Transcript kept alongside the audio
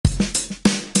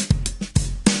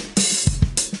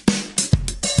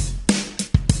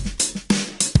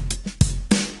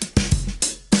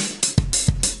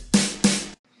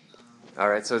All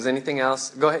right. So is anything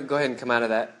else? Go ahead and come out of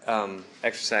that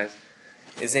exercise.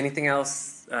 Is anything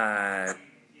else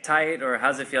tight, or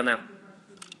how's it feel now?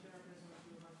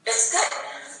 It's good.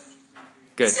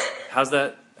 Good. It's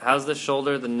good. How's the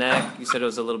shoulder, the neck? You said it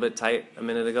was a little bit tight a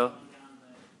minute ago.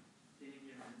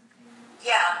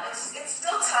 Yeah, it's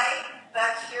still tight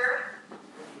back here.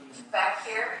 Back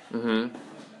here. Mm-hmm.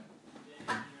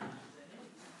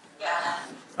 Yeah.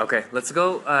 Okay, let's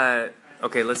go.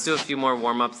 Okay, let's do a few more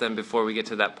warm-ups then before we get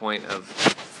to that point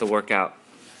of the workout.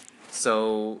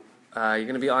 So you're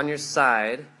going to be on your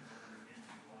side,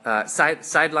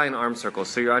 sideline arm circles.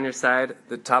 So you're on your side,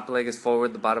 the top leg is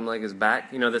forward, the bottom leg is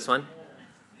back. You know this one?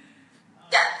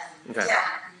 Yeah. Okay. Yeah.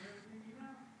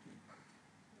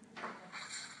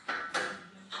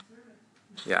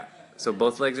 Yeah. So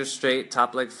both legs are straight,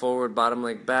 top leg forward, bottom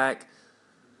leg back.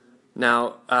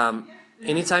 Now,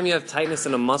 anytime you have tightness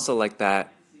in a muscle like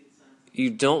that, you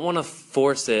don't want to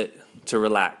force it to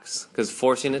relax, because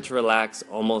forcing it to relax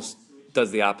almost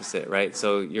does the opposite, right?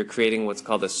 So you're creating what's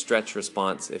called a stretch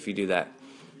response if you do that.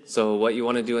 So what you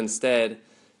want to do instead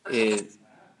is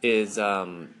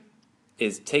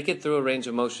take it through a range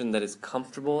of motion that is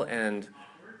comfortable and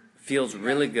feels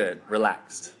really good,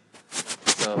 relaxed.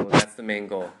 So that's the main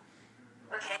goal.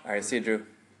 Okay. All right, see you, Drew.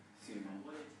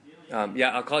 Yeah,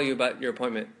 I'll call you about your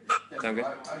appointment. Sound good?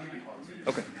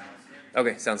 Okay.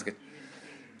 Okay, sounds good.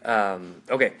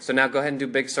 Okay, so now go ahead and do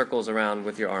big circles around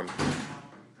with your arm.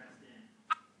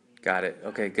 Got it.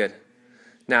 Okay, good.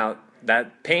 Now,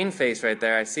 that pain face right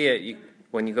there, I see it.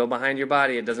 When you go behind your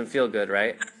body, it doesn't feel good,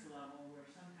 right?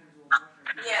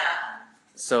 Yeah.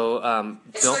 So,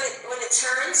 It's don't... when it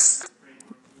turns.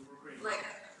 Like.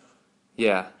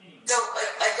 Yeah. So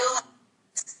I go.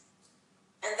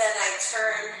 And then I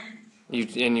turn.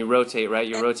 You rotate, right?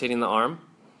 You're rotating the arm?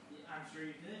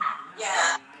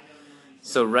 Yeah.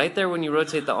 So right there when you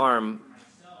rotate the arm,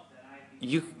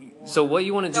 so what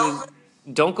you want to do is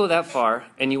don't go that far,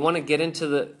 and you want to get into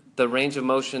the range of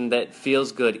motion that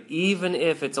feels good, even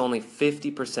if it's only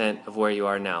 50% of where you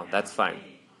are now. That's fine.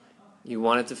 You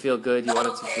want it to feel good. You want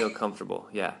it to feel comfortable.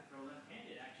 Yeah.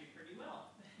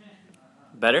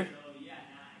 Better?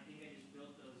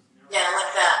 Yeah,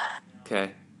 like that.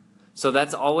 Okay. So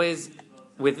that's always,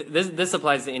 with this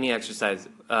applies to any exercise.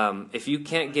 If you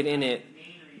can't get in it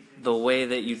the way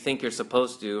that you think you're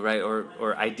supposed to, right,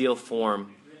 or ideal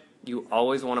form, you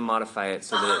always want to modify it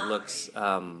so that it looks,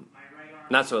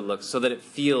 so that it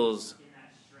feels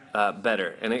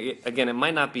better. And again, it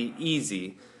might not be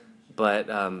easy, but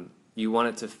you want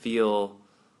it to feel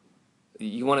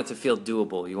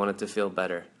doable. You want it to feel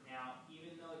better.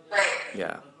 Right.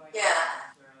 Yeah. Yeah.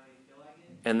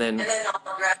 And then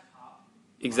I'll grab.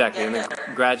 exactly, and then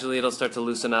gradually it'll start to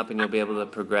loosen up, and you'll be able to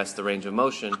progress the range of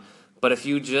motion. But if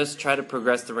you just try to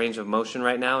progress the range of motion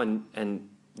right now and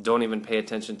don't even pay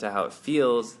attention to how it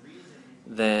feels,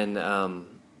 then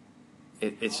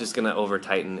it's just going to over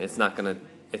tighten. It's not going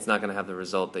to have the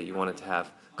result that you want it to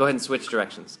have. Go ahead and switch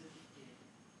directions.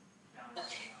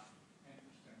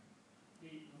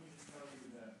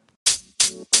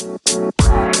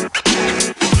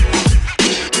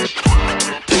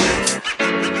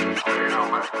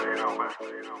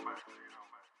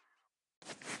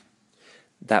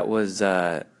 That was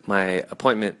my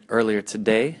appointment earlier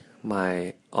today,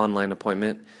 my online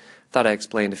appointment. Thought I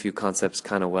explained a few concepts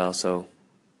kind of well, so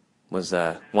was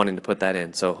wanting to put that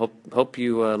in. So hope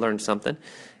you learned something,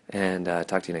 and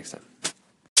talk to you next time.